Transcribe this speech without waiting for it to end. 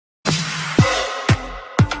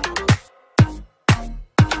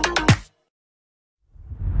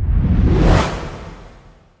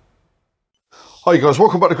Hi guys,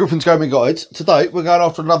 welcome back to Griffin's Gaming Guides. Today we're going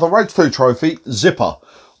after another Rage 2 trophy, Zipper,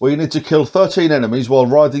 where you need to kill 13 enemies while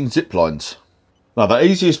riding ziplines. Now the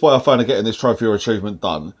easiest way I found of getting this trophy or achievement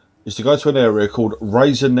done is to go to an area called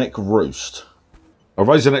Razor Neck Roost. A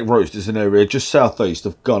Razor Neck Roost is an area just southeast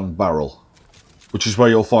of Gun Barrel, which is where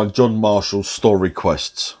you'll find John Marshall's story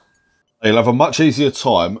quests. You'll have a much easier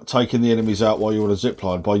time taking the enemies out while you're on a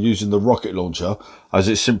zipline by using the rocket launcher, as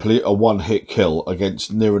it's simply a one-hit kill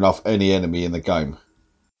against near enough any enemy in the game.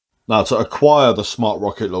 Now, to acquire the smart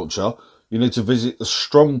rocket launcher, you need to visit the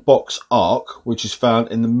Strongbox Arc, which is found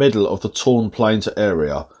in the middle of the Torn Plains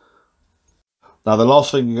area. Now, the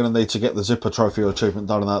last thing you're going to need to get the Zipper trophy or achievement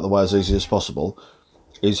done and out of the way as easy as possible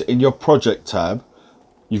is in your project tab,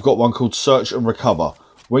 you've got one called Search and Recover.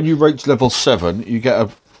 When you reach level 7, you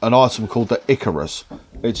get an item called the Icarus.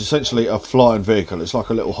 It's essentially a flying vehicle. It's like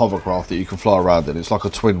a little hovercraft that you can fly around in. It's like a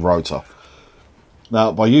twin rotor.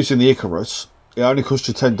 Now, by using the Icarus, it only costs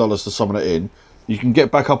you $10 to summon it in. You can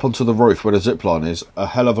get back up onto the roof where the zipline is a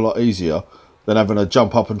hell of a lot easier than having to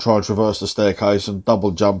jump up and try and traverse the staircase and double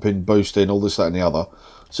jumping, boosting, all this, that and the other.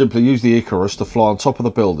 Simply use the Icarus to fly on top of the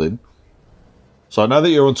building. So now that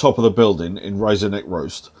you're on top of the building in Razor Neck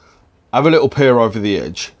Roost, have a little peer over the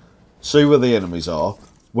edge, see where the enemies are.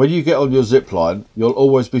 When you get on your zipline, you'll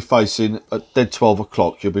always be facing, at dead 12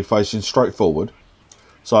 o'clock, you'll be facing straight forward.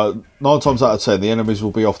 So 9 times out of 10, the enemies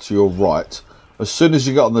will be off to your right. As soon as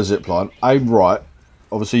you get on the zipline, aim right.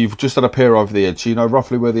 Obviously, you've just had a peer over the edge, so you know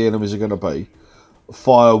roughly where the enemies are going to be.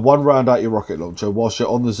 Fire one round at your rocket launcher whilst you're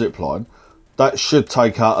on the zipline. That should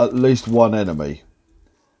take out at least one enemy.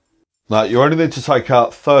 Now, you only need to take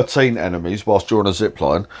out 13 enemies whilst you're on a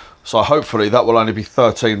zipline. So hopefully that will only be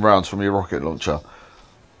 13 rounds from your rocket launcher.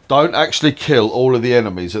 Don't actually kill all of the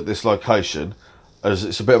enemies at this location, as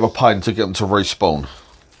it's a bit of a pain to get them to respawn.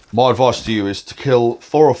 My advice to you is to kill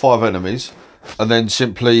 4 or 5 enemies and then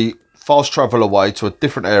simply fast travel away to a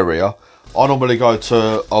different area. I normally go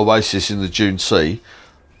to Oasis in the Dune Sea.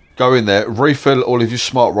 Go in there, refill all of your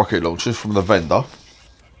smart rocket launchers from the vendor,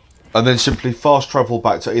 and then simply fast travel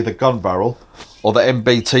back to either Gun Barrel or the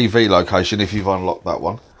MBTV location if you've unlocked that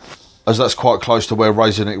one, as that's quite close to where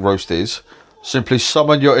Razor Neck Roost is. Simply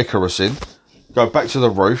summon your Icarus in, go back to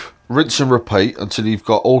the roof, rinse and repeat until you've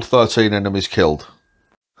got all 13 enemies killed.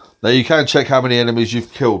 Now you can check how many enemies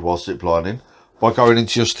you've killed while ziplining by going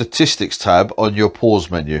into your statistics tab on your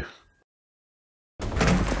pause menu.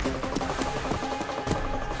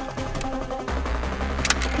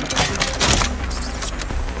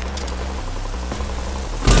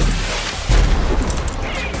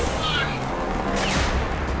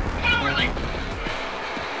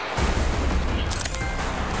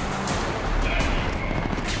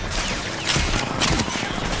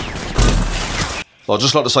 I'd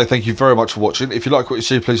just like to say thank you very much for watching. If you like what you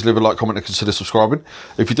see, please leave a like, comment and consider subscribing.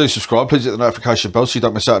 If you do subscribe, please hit the notification bell so you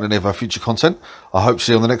don't miss out on any of our future content. I hope to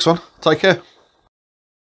see you on the next one. Take care.